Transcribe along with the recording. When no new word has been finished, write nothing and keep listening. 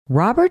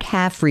Robert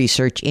Half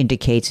research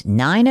indicates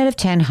 9 out of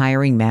 10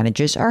 hiring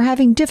managers are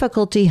having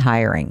difficulty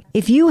hiring.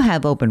 If you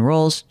have open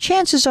roles,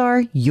 chances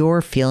are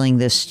you're feeling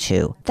this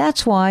too.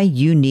 That's why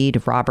you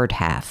need Robert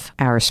Half.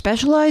 Our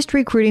specialized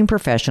recruiting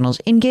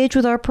professionals engage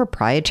with our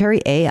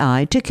proprietary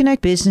AI to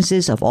connect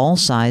businesses of all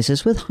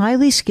sizes with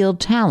highly skilled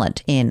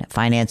talent in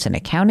finance and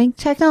accounting,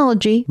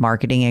 technology,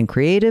 marketing and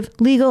creative,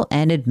 legal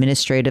and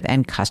administrative,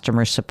 and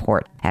customer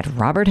support. At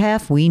Robert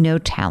Half, we know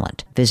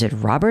talent. Visit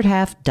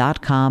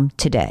roberthalf.com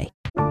today.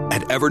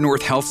 At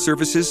Evernorth Health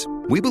Services,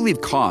 we believe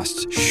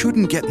costs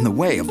shouldn't get in the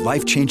way of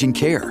life-changing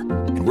care,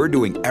 and we're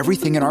doing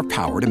everything in our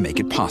power to make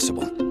it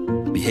possible.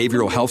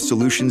 Behavioral health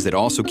solutions that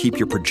also keep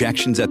your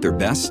projections at their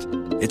best?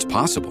 It's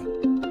possible.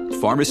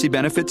 Pharmacy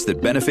benefits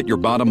that benefit your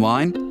bottom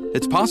line?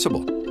 It's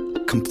possible.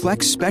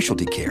 Complex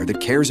specialty care that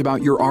cares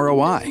about your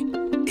ROI?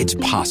 It's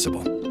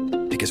possible.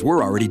 Because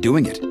we're already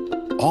doing it.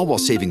 All while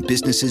saving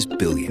businesses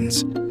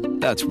billions.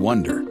 That's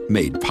Wonder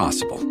made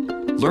possible.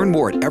 Learn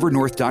more at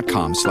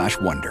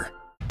evernorth.com/wonder.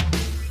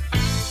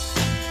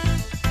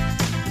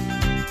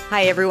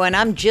 Hi, everyone.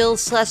 I'm Jill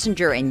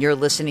Schlesinger, and you're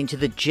listening to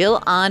the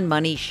Jill on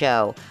Money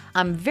Show.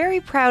 I'm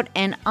very proud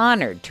and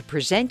honored to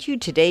present you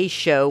today's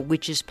show,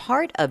 which is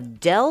part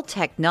of Dell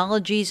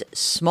Technologies'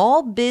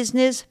 Small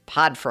Business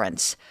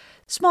Podference.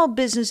 Small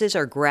businesses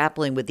are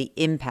grappling with the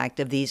impact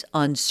of these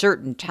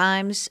uncertain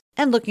times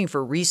and looking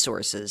for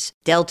resources.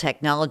 Dell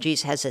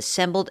Technologies has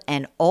assembled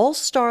an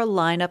all-star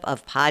lineup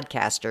of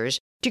podcasters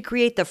to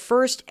create the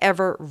first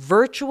ever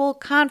virtual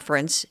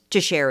conference to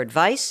share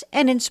advice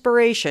and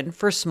inspiration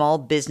for small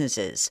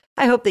businesses.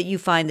 I hope that you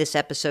find this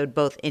episode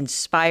both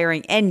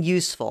inspiring and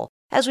useful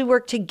as we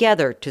work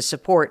together to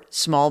support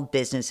small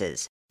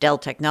businesses. Dell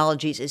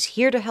Technologies is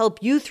here to help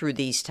you through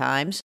these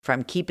times,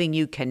 from keeping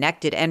you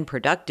connected and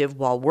productive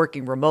while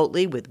working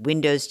remotely with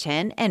Windows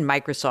 10 and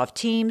Microsoft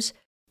Teams,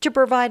 to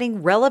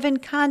providing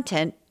relevant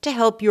content to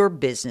help your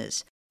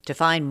business. To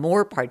find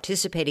more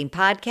participating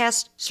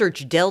podcasts,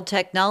 search Dell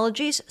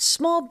Technologies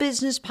Small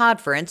Business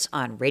Podference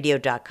on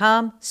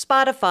radio.com,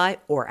 Spotify,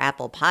 or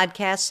Apple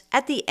Podcasts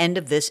at the end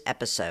of this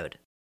episode.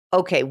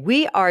 Okay,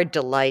 we are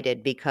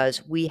delighted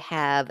because we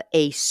have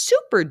a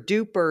super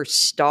duper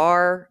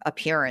star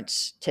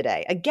appearance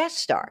today, a guest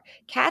star.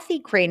 Kathy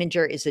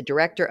Kraninger is the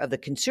director of the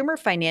Consumer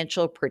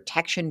Financial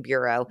Protection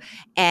Bureau,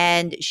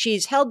 and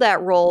she's held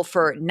that role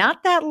for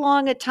not that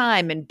long a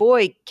time. And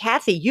boy,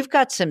 Kathy, you've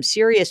got some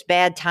serious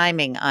bad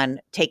timing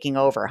on taking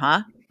over,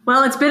 huh?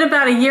 Well, it's been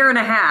about a year and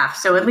a half,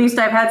 so at least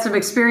I've had some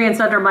experience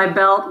under my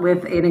belt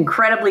with an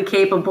incredibly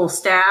capable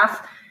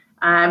staff.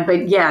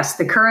 But yes,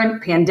 the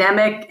current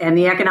pandemic and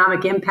the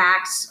economic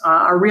impacts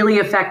are really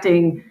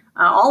affecting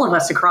all of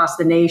us across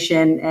the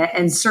nation,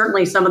 and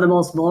certainly some of the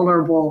most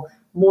vulnerable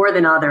more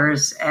than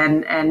others,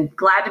 and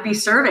glad to be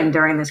serving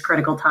during this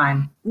critical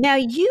time. Now,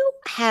 you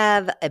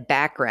have a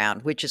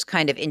background, which is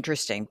kind of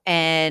interesting,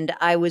 and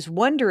I was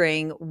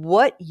wondering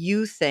what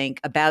you think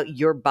about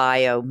your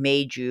bio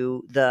made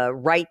you the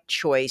right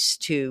choice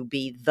to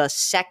be the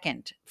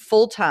second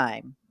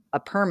full-time a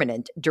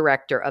permanent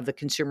director of the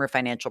Consumer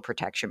Financial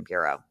Protection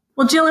Bureau.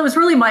 Well, Jill, it was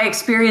really my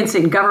experience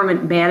in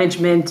government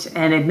management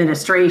and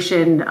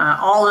administration,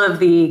 all of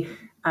the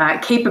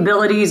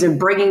capabilities of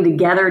bringing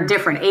together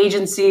different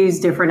agencies,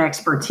 different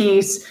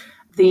expertise.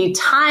 The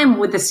time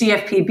with the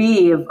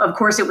CFPB, of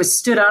course, it was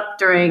stood up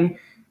during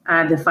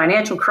the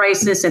financial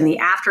crisis and the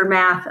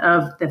aftermath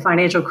of the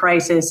financial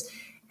crisis.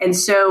 And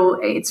so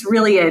it's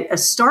really a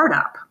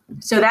startup.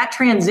 So that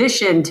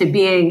transition to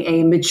being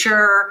a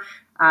mature,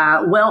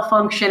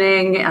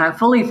 well-functioning,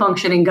 fully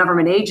functioning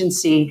government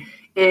agency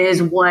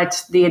is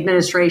what the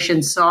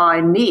administration saw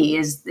in me,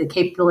 is the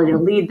capability to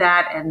lead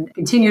that and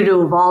continue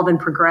to evolve and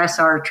progress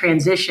our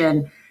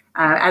transition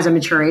as a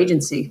mature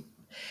agency.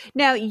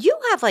 Now, you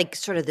have like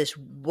sort of this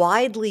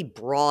widely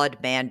broad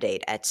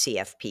mandate at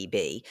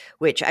CFPB,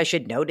 which I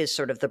should note is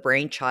sort of the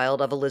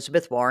brainchild of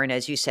Elizabeth Warren,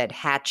 as you said,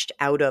 hatched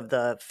out of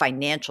the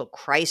financial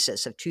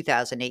crisis of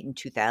 2008 and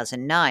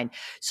 2009.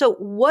 So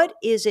what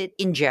is it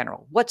in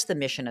general? What's the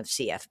mission of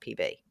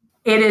CFPB?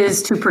 It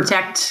is to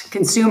protect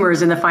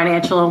consumers in the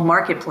financial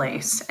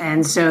marketplace.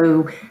 And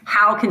so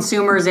how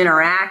consumers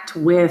interact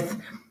with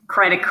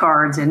credit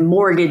cards and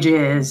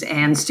mortgages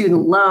and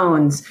student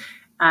loans.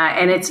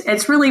 And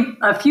it's really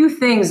a few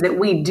things that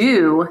we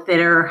do that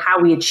are how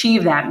we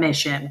achieve that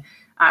mission.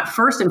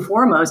 First and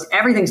foremost,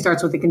 everything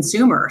starts with the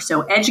consumer.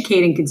 So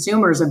educating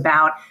consumers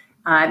about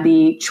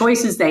the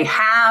choices they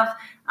have,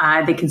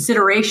 the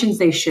considerations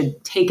they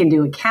should take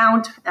into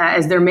account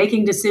as they're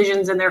making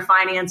decisions in their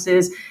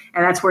finances.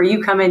 And that's where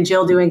you come in,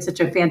 Jill, doing such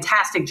a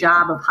fantastic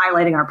job of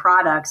highlighting our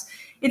products.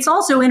 It's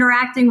also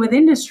interacting with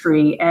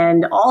industry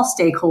and all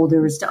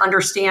stakeholders to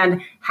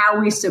understand how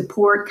we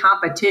support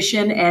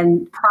competition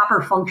and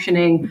proper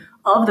functioning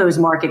of those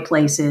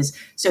marketplaces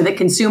so that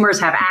consumers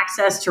have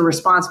access to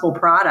responsible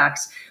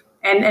products.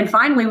 And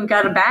finally, we've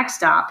got a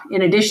backstop.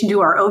 In addition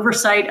to our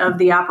oversight of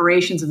the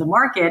operations of the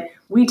market,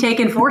 we take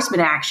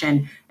enforcement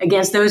action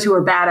against those who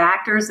are bad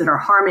actors that are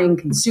harming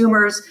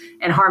consumers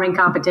and harming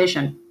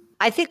competition.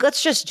 I think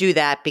let's just do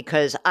that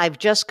because I've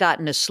just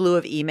gotten a slew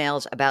of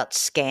emails about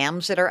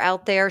scams that are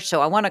out there.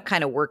 So I want to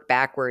kind of work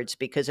backwards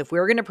because if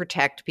we're going to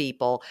protect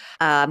people,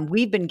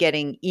 we've been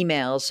getting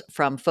emails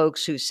from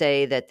folks who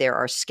say that there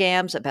are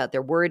scams about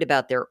they're worried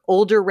about their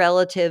older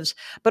relatives,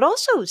 but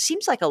also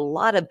seems like a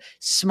lot of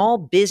small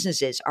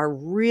businesses are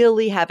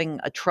really having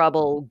a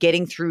trouble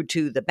getting through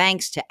to the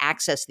banks to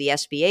access the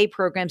SBA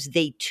programs.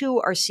 They too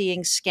are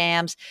seeing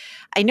scams.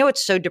 I know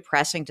it's so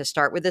depressing to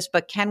start with this,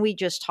 but can we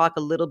just talk a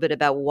little bit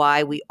about why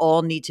we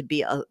all need to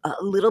be a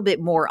little bit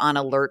more on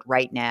alert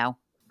right now?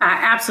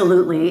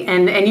 Absolutely.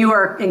 And you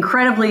are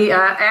incredibly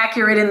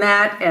accurate in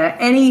that.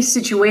 Any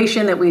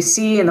situation that we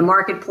see in the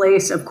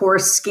marketplace, of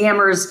course,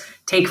 scammers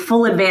take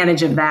full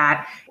advantage of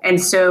that. And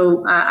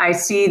so I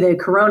see the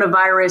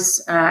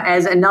coronavirus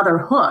as another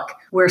hook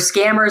where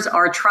scammers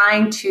are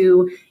trying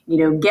to,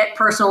 get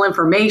personal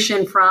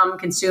information from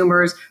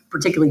consumers,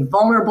 particularly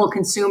vulnerable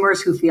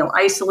consumers who feel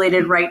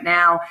isolated right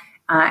now.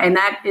 And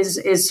that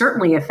is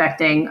certainly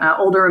affecting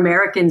older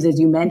Americans, as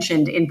you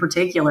mentioned, in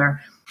particular.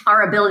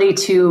 Our ability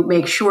to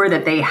make sure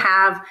that they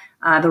have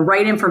the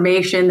right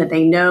information, that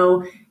they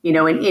know,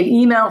 an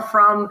email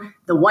from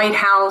the White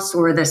House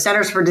or the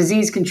Centers for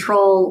Disease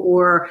Control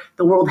or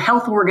the World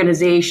Health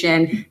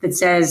Organization that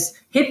says,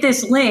 hit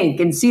this link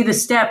and see the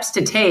steps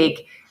to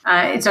take.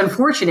 It's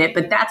unfortunate,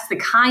 but that's the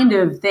kind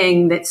of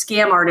thing that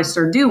scam artists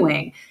are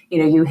doing.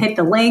 You hit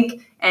the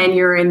link and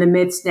you're in the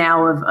midst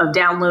now of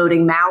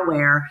downloading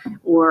malware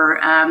or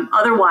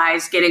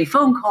otherwise getting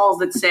phone calls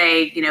that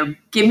say,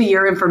 give me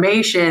your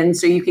information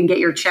so you can get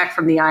your check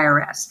from the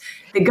IRS.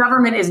 The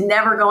government is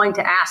never going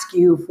to ask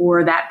you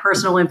for that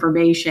personal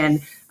information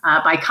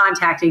by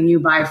contacting you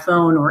by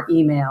phone or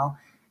email.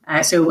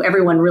 So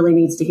everyone really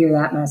needs to hear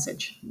that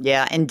message.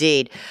 Yeah,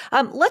 indeed.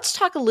 Let's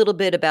talk a little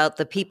bit about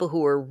the people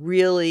who are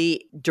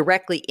really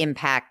directly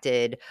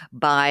impacted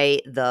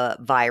by the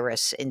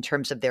virus in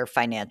terms of their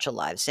financial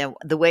lives. Now,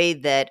 the way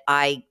that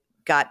I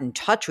got in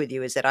touch with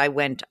you is that I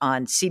went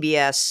on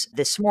CBS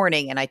this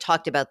morning and I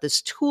talked about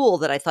this tool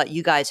that I thought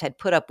you guys had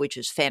put up, which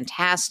is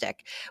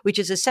fantastic, which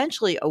is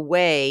essentially a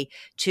way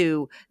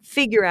to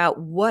figure out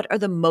what are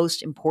the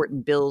most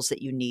important bills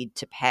that you need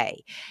to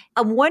pay.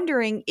 I'm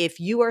wondering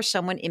if you are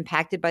someone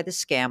impacted by the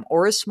scam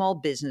or a small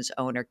business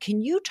owner,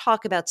 can you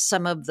talk about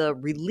some of the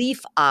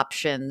relief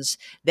options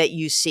that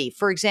you see?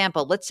 For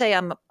example, let's say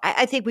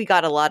I think we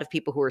got a lot of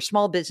people who are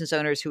small business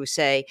owners who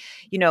say,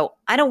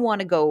 I don't want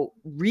to go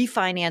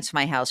refinance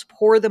my house,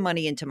 pour the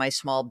money into my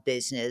small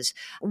business.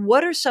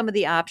 What are some of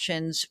the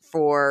options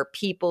for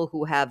people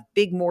who have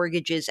big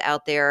mortgages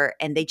out there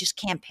and they just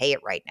can't pay it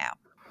right now?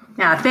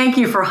 Yeah, thank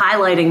you for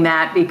highlighting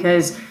that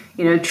because,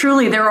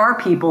 truly there are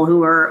people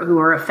who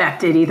are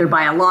affected either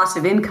by a loss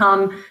of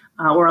income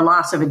or a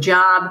loss of a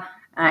job.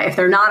 If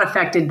they're not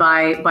affected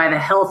by the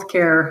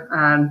healthcare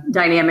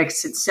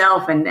dynamics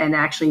itself and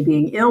actually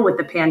being ill with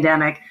the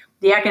pandemic,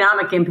 the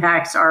economic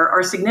impacts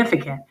are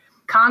significant.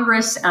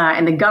 Congress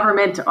and the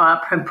government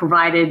have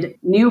provided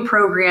new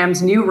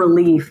programs, new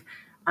relief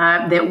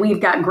that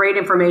we've got great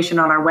information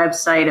on our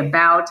website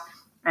about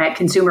at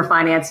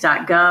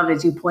consumerfinance.gov,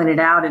 as you pointed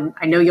out. And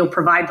I know you'll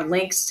provide the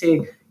links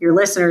to your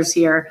listeners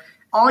here.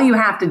 All you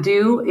have to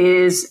do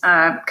is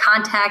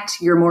contact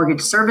your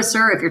mortgage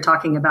servicer if you're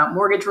talking about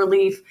mortgage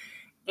relief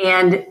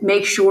and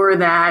make sure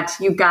that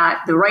you've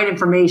got the right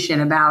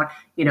information about,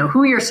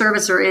 who your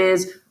servicer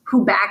is,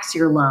 who backs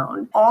your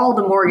loan. All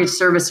the mortgage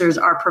servicers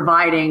are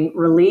providing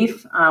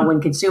relief when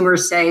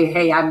consumers say,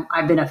 hey,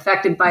 I've been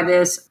affected by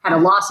this, had a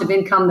loss of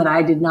income that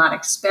I did not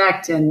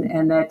expect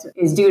and that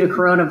is due to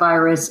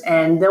coronavirus,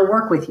 and they'll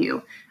work with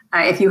you.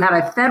 If you have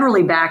a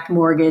federally backed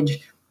mortgage,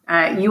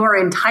 you are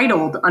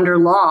entitled under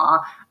law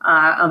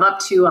of up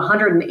to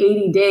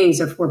 180 days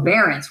of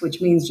forbearance,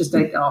 which means just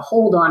a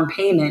hold on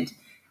payment.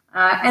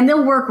 And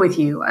they'll work with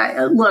you.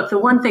 Look, the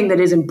one thing that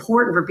is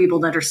important for people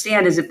to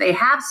understand is if they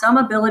have some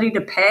ability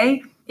to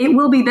pay, it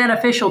will be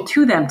beneficial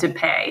to them to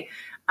pay.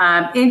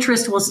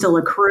 Interest will still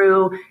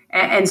accrue.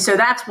 And so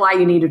that's why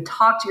you need to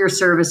talk to your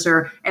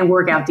servicer and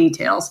work out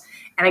details.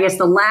 And I guess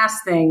the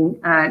last thing,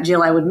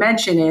 Jill, I would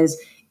mention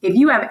is if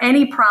you have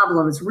any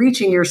problems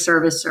reaching your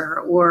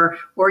servicer or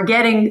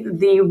getting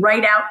the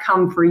right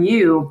outcome for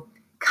you,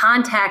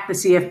 contact the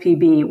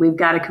CFPB. We've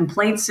got a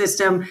complaint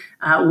system.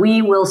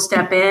 We will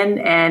step in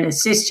and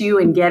assist you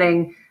in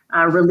getting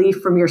relief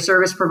from your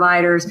service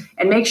providers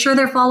and make sure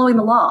they're following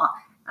the law.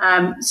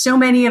 So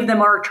many of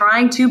them are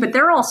trying to, but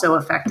they're also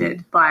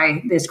affected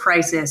by this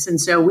crisis. And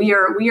so we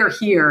are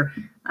here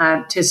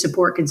to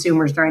support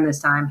consumers during this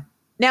time.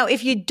 Now,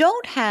 if you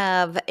don't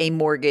have a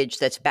mortgage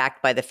that's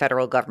backed by the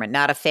federal government,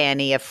 not a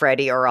Fannie, a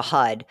Freddie, or a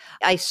HUD,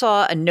 I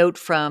saw a note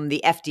from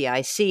the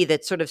FDIC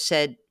that sort of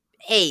said,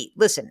 hey,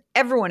 listen,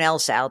 everyone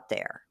else out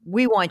there,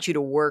 we want you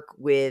to work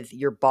with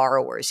your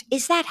borrowers.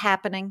 Is that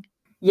happening?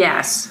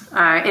 Yes,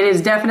 it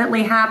is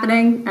definitely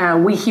happening.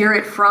 We hear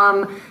it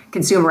from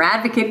consumer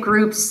advocate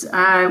groups.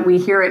 We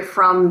hear it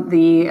from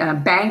the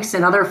banks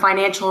and other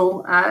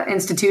financial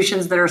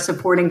institutions that are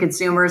supporting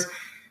consumers.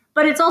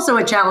 But it's also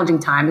a challenging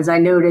time. As I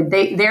noted,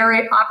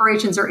 their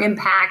operations are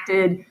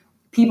impacted.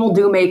 People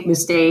do make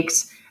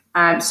mistakes.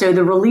 So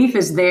the relief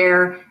is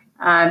there.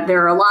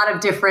 There are a lot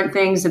of different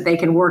things that they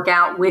can work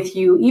out with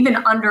you, even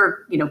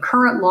under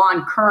current law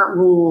and current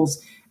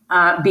rules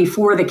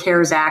before the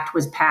CARES Act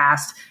was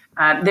passed.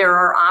 There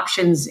are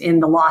options in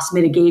the loss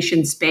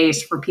mitigation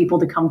space for people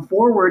to come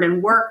forward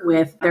and work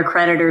with their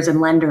creditors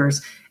and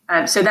lenders.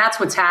 So that's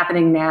what's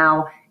happening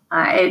now.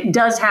 It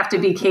does have to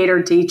be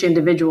catered to each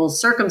individual's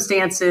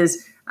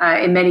circumstances.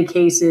 In many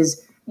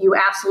cases, you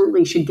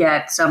absolutely should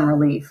get some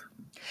relief.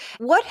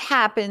 What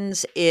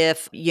happens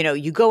if,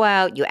 you go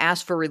out, you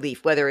ask for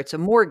relief, whether it's a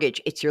mortgage,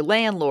 it's your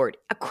landlord,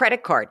 a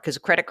credit card, because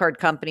credit card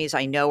companies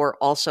I know are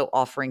also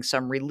offering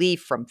some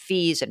relief from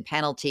fees and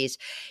penalties.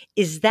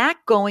 Is that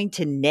going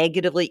to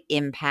negatively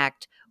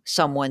impact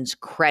someone's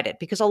credit?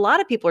 Because a lot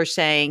of people are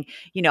saying,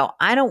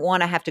 I don't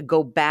want to have to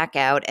go back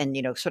out and,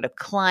 sort of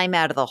climb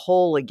out of the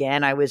hole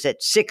again. I was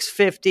at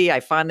 650.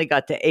 I finally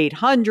got to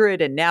 800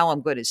 and now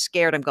I'm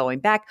scared I'm going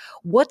back.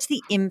 What's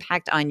the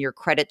impact on your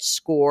credit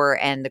score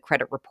and the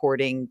credit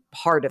reporting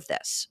part of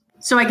this?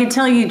 So I can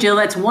tell you, Jill,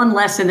 that's one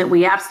lesson that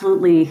we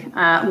absolutely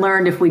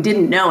learned if we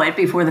didn't know it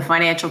before the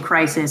financial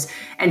crisis.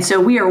 And so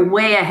we are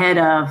way ahead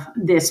of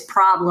this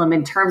problem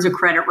in terms of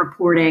credit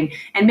reporting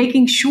and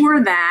making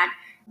sure that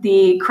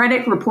the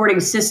credit reporting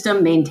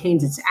system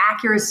maintains its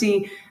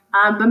accuracy,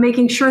 but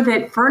making sure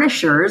that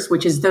furnishers,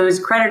 which is those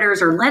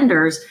creditors or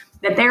lenders,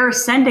 that they're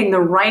sending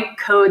the right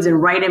codes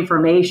and right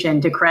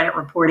information to credit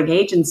reporting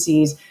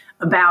agencies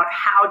about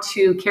how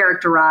to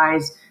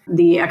characterize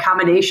the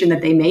accommodation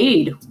that they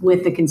made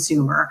with the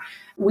consumer.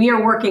 We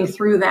are working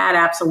through that,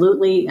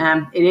 absolutely.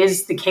 It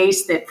is the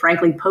case that,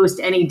 frankly,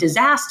 post any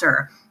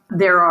disaster,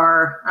 there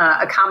are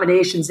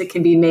accommodations that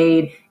can be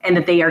made and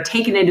that they are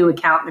taken into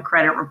account in the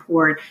credit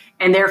report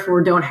and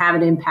therefore don't have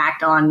an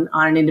impact on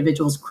an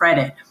individual's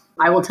credit.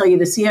 I will tell you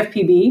the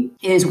CFPB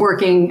is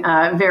working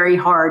very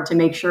hard to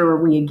make sure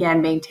we,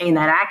 again, maintain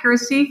that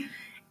accuracy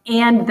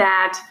and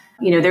that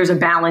there's a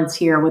balance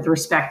here with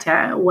respect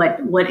to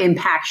what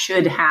impact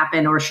should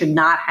happen or should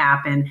not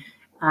happen.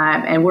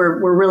 And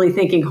we're really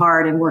thinking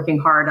hard and working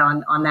hard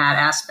on that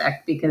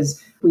aspect because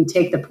we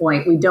take the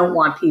point. We don't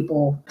want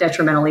people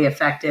detrimentally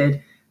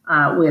affected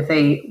with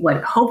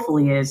what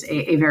hopefully is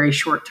a very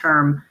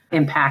short-term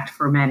impact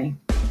for many.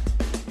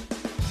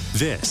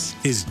 This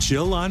is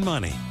Jill on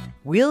Money.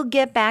 We'll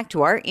get back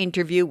to our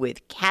interview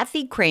with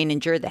Kathy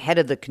Kraninger, the head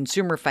of the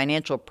Consumer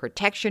Financial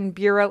Protection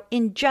Bureau,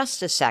 in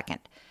just a second.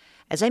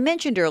 As I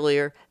mentioned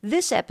earlier,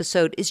 this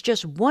episode is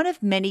just one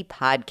of many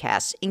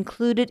podcasts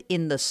included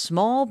in the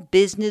Small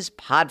Business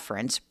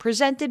Podference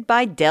presented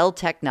by Dell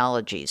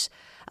Technologies,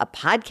 a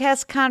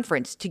podcast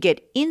conference to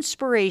get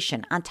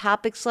inspiration on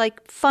topics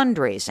like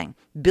fundraising,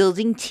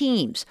 building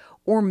teams,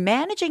 or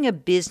managing a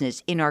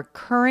business in our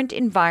current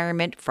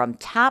environment from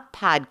top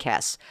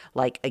podcasts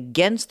like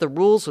Against the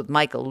Rules with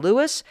Michael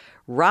Lewis,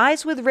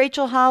 Rise with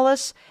Rachel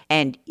Hollis,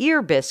 and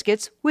Ear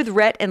Biscuits with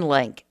Rhett and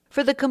Link.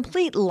 For the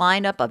complete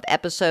lineup of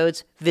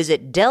episodes,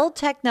 visit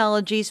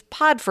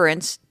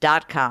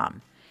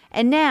DellTechnologiesPodference.com.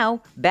 And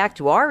now, back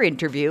to our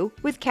interview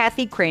with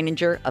Kathy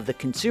Kraninger of the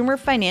Consumer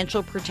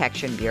Financial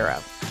Protection Bureau.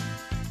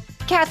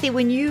 Kathy,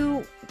 when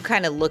you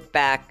kind of look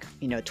back,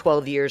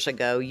 12 years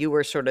ago, you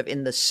were sort of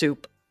in the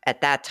soup at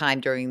that time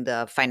during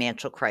the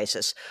financial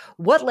crisis.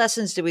 What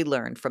lessons did we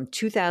learn from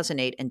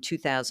 2008 and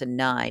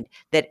 2009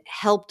 that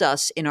helped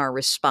us in our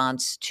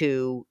response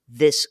to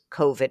this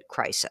COVID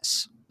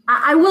crisis?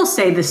 I will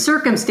say the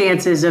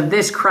circumstances of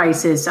this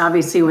crisis,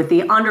 obviously with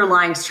the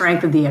underlying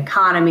strength of the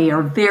economy,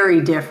 are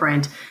very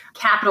different.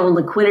 Capital and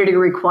liquidity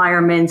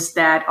requirements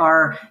that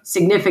are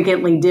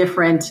significantly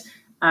different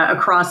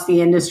across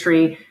the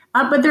industry.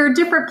 But there are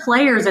different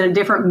players and a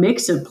different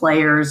mix of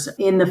players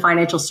in the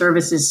financial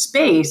services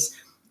space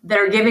that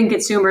are giving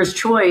consumers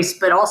choice,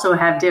 but also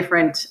have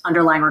different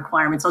underlying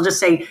requirements. I'll just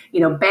say,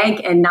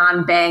 bank and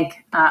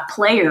non-bank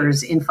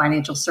players in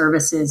financial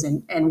services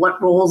and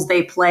what roles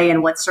they play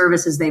and what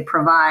services they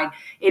provide.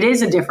 It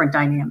is a different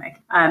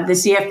dynamic. The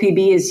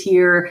CFPB is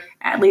here,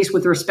 at least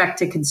with respect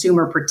to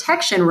consumer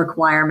protection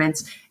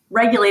requirements,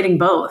 regulating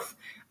both.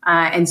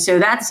 And so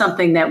that's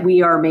something that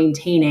we are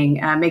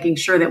maintaining, making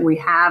sure that we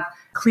have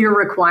clear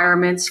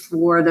requirements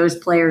for those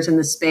players in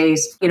the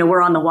space.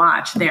 We're on the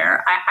watch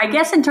there. I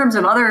guess in terms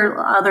of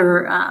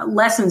other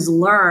lessons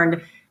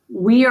learned,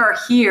 we are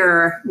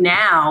here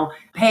now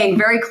paying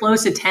very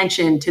close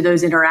attention to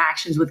those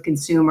interactions with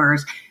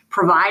consumers,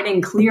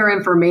 providing clear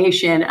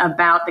information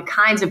about the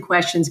kinds of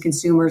questions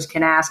consumers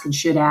can ask and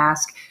should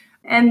ask.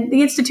 And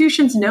the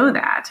institutions know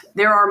that.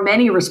 There are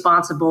many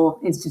responsible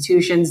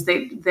institutions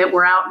that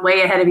were out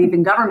way ahead of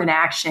even government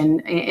action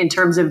in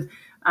terms of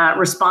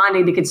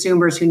responding to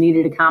consumers who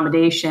needed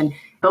accommodation.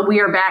 But we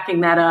are backing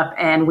that up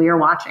and we are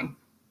watching.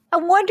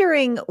 I'm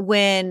wondering,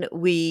 when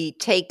we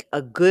take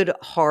a good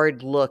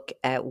hard look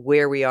at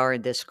where we are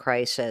in this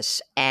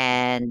crisis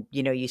and,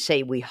 you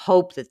say we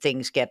hope that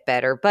things get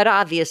better, but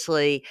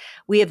obviously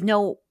we have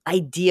no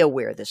idea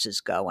where this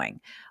is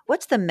going.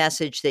 What's the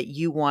message that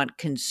you want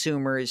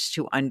consumers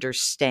to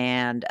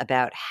understand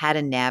about how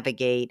to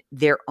navigate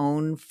their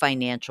own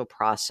financial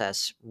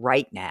process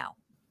right now?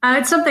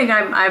 It's something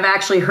I've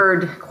actually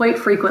heard quite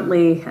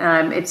frequently.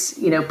 It's,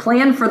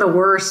 plan for the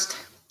worst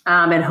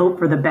and hope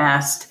for the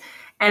best.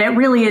 And it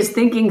really is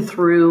thinking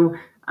through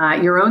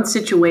your own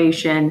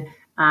situation,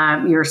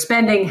 your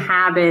spending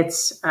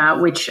habits,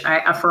 which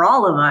for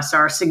all of us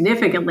are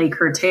significantly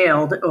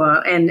curtailed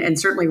and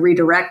certainly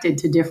redirected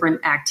to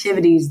different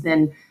activities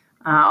than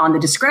on the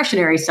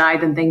discretionary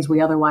side than things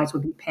we otherwise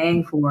would be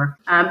paying for.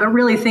 But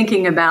really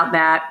thinking about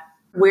that,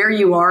 where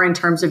you are in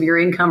terms of your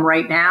income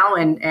right now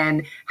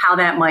and how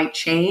that might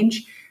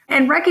change.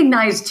 And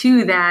recognize,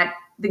 too, that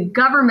the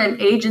government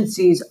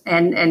agencies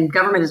and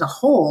government as a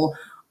whole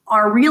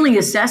are really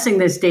assessing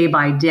this day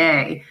by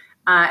day.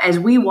 As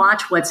we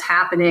watch what's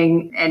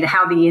happening and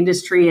how the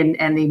industry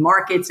and the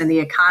markets and the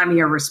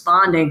economy are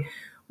responding,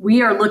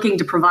 we are looking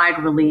to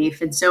provide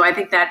relief. And so I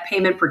think that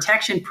payment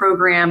protection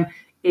program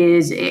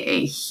is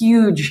a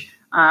huge,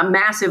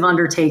 massive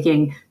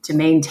undertaking to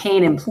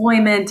maintain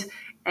employment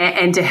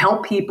and to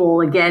help people,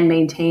 again,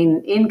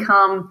 maintain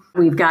income.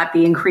 We've got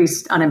the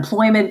increased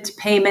unemployment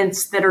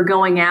payments that are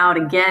going out,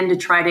 again, to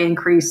try to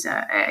increase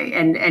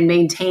and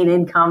maintain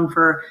income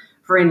for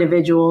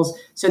individuals.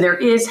 So there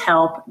is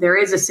help, there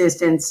is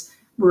assistance,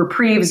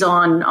 reprieves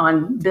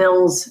on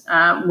bills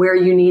where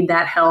you need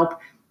that help.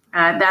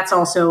 That's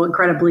also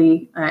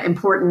incredibly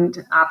important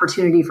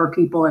opportunity for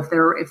people if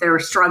they're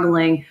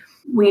struggling.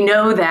 We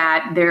know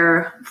that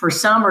there, for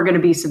some, are going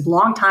to be some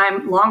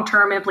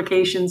long-term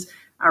implications,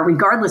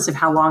 regardless of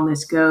how long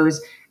this goes.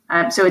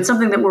 So it's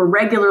something that we're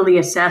regularly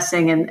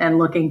assessing and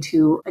looking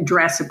to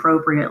address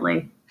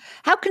appropriately.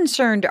 How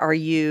concerned are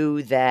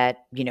you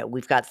that,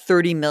 we've got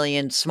 30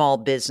 million small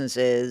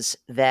businesses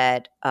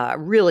that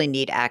really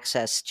need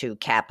access to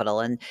capital?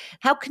 And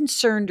how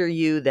concerned are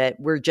you that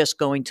we're just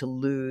going to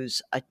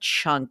lose a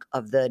chunk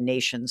of the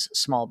nation's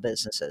small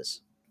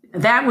businesses?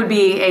 That would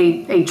be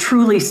a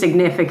truly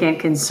significant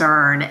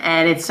concern.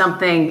 And it's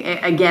something,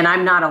 again,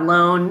 I'm not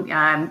alone.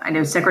 I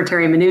know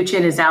Secretary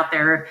Mnuchin is out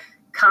there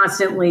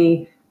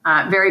constantly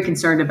very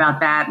concerned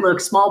about that. Look,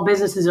 small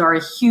businesses are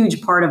a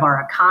huge part of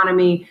our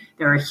economy.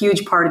 They're a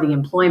huge part of the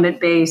employment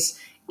base.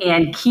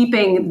 And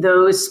keeping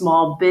those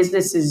small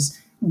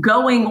businesses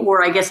going,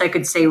 or I guess I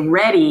could say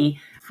ready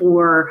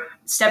for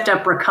stepped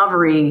up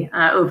recovery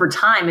over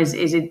time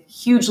is a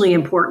hugely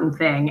important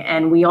thing.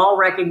 And we all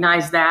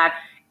recognize that.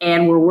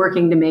 And we're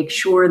working to make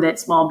sure that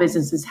small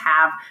businesses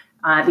have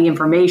the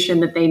information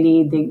that they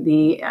need,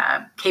 the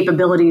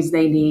capabilities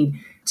they need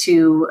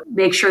to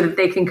make sure that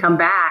they can come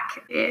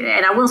back.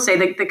 And I will say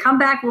that the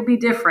comeback will be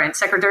different.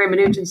 Secretary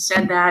Mnuchin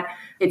said that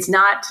it's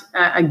not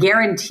a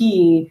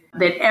guarantee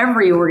that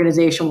every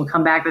organization will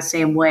come back the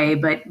same way,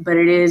 but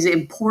it is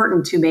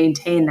important to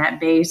maintain that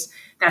base.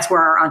 That's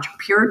where our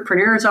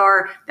entrepreneurs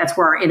are. That's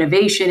where our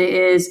innovation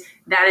is.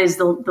 That is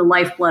the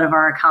lifeblood of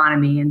our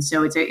economy. And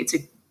so it's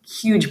a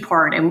huge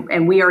part,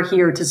 and we are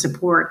here to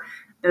support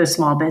those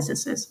small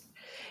businesses.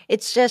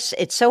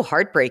 It's so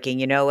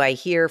heartbreaking. I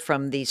hear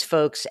from these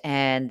folks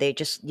and they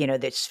just,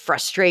 this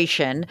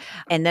frustration.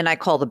 And then I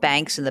call the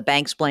banks and the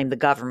banks blame the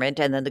government.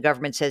 And then the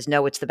government says,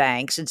 no, it's the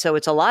banks. And so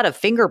it's a lot of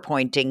finger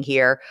pointing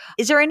here.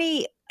 Is there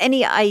any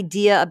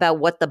idea about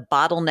what the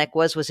bottleneck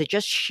was? Was it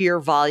just sheer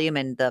volume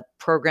and the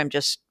program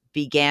just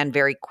began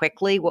very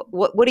quickly?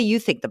 What do you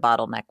think the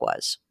bottleneck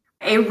was?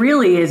 It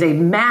really is a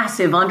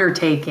massive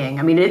undertaking.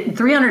 I mean,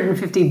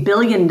 $350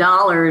 billion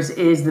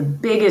is the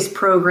biggest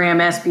program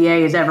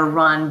SBA has ever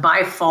run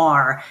by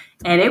far.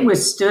 And it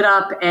was stood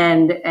up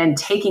and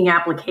taking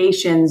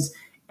applications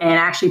and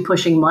actually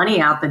pushing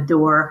money out the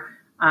door,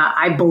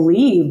 I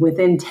believe,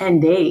 within 10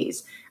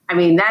 days. I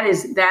mean, that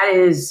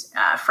is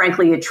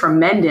frankly, a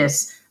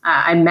tremendous,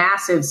 a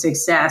massive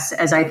success,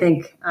 as I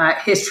think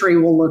history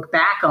will look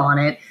back on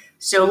it.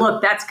 So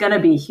look, that's going to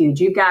be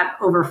huge. You've got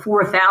over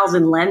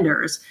 4,000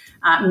 lenders,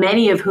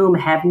 many of whom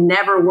have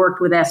never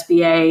worked with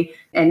SBA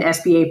and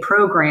SBA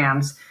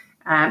programs.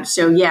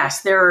 So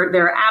yes, there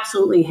are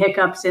absolutely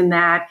hiccups in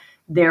that.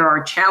 There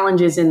are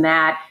challenges in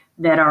that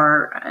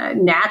are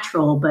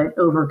natural but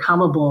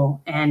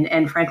overcomable.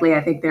 And frankly, I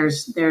think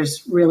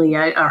there's really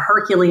a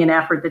Herculean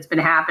effort that's been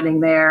happening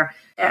there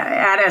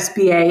at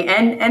SBA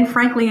and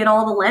frankly at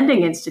all the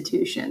lending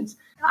institutions.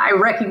 I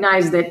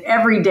recognize that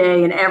every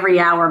day and every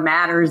hour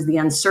matters, the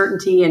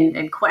uncertainty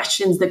and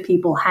questions that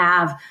people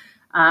have.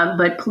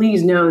 But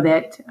please know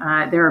that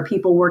there are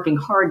people working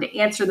hard to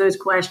answer those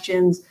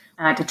questions,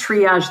 to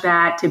triage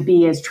that, to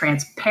be as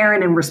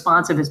transparent and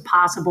responsive as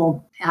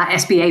possible.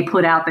 SBA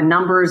put out the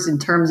numbers in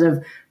terms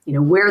of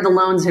where the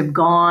loans have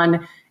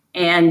gone,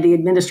 and the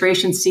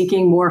administration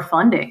seeking more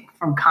funding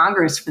from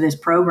Congress for this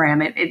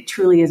program. It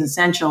truly is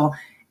essential.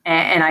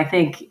 And I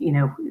think,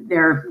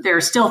 there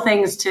are still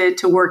things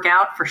to work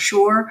out for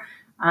sure,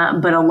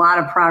 but a lot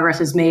of progress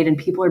is made and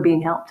people are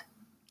being helped.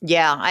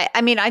 Yeah,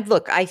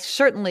 I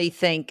certainly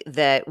think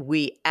that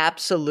we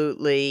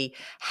absolutely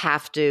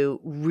have to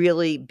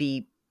really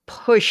be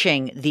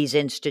pushing these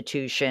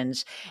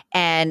institutions.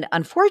 And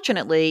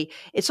unfortunately,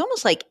 it's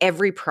almost like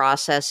every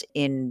process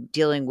in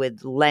dealing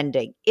with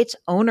lending, it's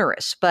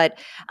onerous. But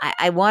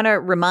I want to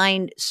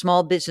remind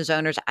small business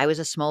owners, I was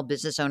a small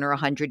business owner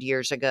 100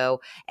 years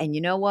ago. And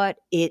you know what?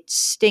 It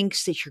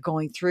stinks that you're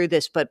going through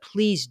this, but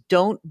please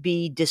don't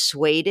be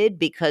dissuaded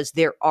because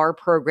there are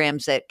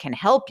programs that can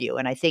help you.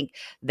 And I think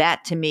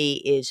that to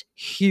me is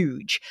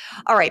huge.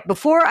 All right,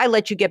 before I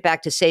let you get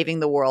back to saving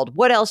the world,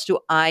 what else do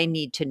I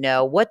need to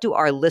know? What do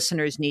our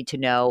listeners need to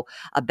know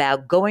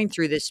about going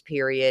through this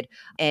period?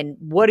 And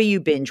what are you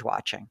binge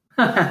watching?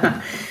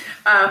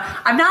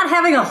 I'm not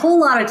having a whole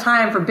lot of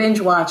time for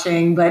binge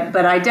watching,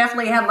 but I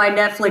definitely have my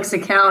Netflix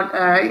account,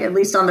 at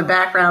least on the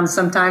background,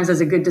 sometimes as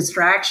a good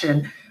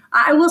distraction.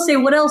 I will say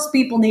what else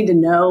people need to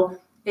know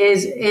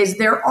is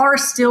there are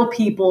still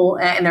people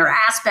and there are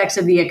aspects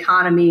of the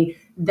economy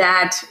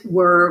that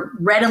were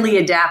readily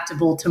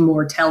adaptable to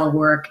more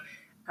telework.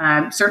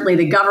 Certainly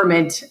the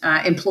government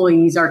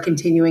employees are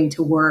continuing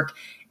to work.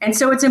 And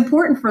so it's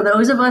important for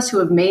those of us who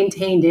have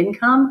maintained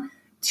income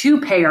to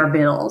pay our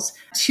bills,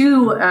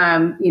 to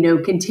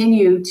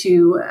continue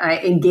to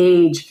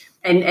engage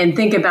and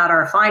think about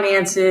our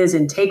finances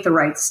and take the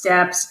right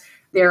steps.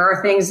 There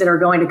are things that are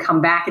going to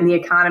come back in the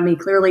economy.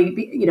 Clearly,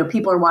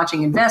 people are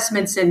watching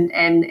investments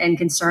and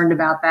concerned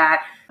about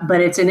that,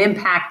 but it's an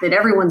impact that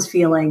everyone's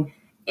feeling.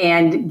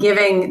 And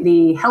giving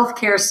the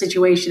healthcare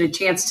situation a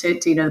chance to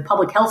the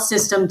public health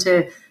system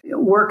to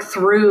work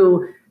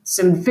through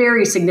some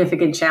very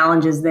significant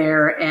challenges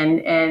there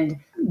and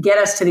get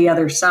us to the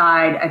other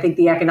side. I think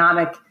the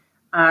economic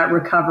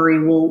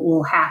recovery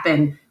will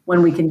happen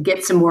when we can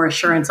get some more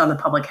assurance on the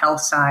public health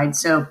side.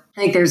 So I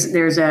think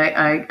there's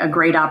a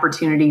great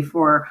opportunity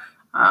for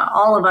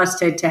all of us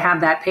to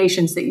have that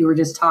patience that you were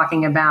just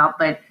talking about,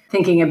 but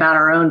thinking about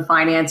our own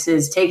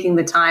finances, taking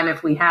the time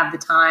if we have the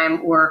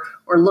time, or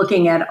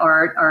looking at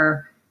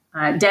our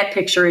debt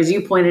picture, as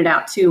you pointed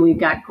out too. We've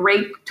got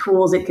great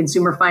tools at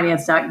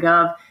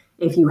consumerfinance.gov.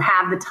 If you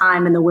have the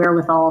time and the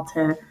wherewithal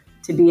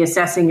to be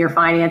assessing your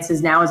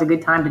finances, now is a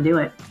good time to do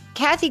it.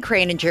 Kathy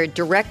Kraninger,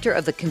 Director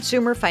of the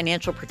Consumer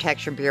Financial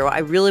Protection Bureau, I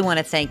really want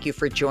to thank you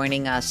for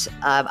joining us.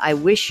 I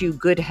wish you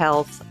good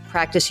health,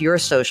 practice your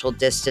social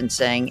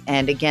distancing,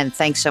 and again,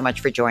 thanks so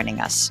much for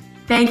joining us.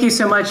 Thank you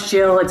so much,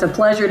 Jill. It's a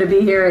pleasure to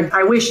be here, and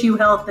I wish you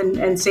health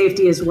and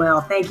safety as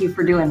well. Thank you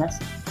for doing this.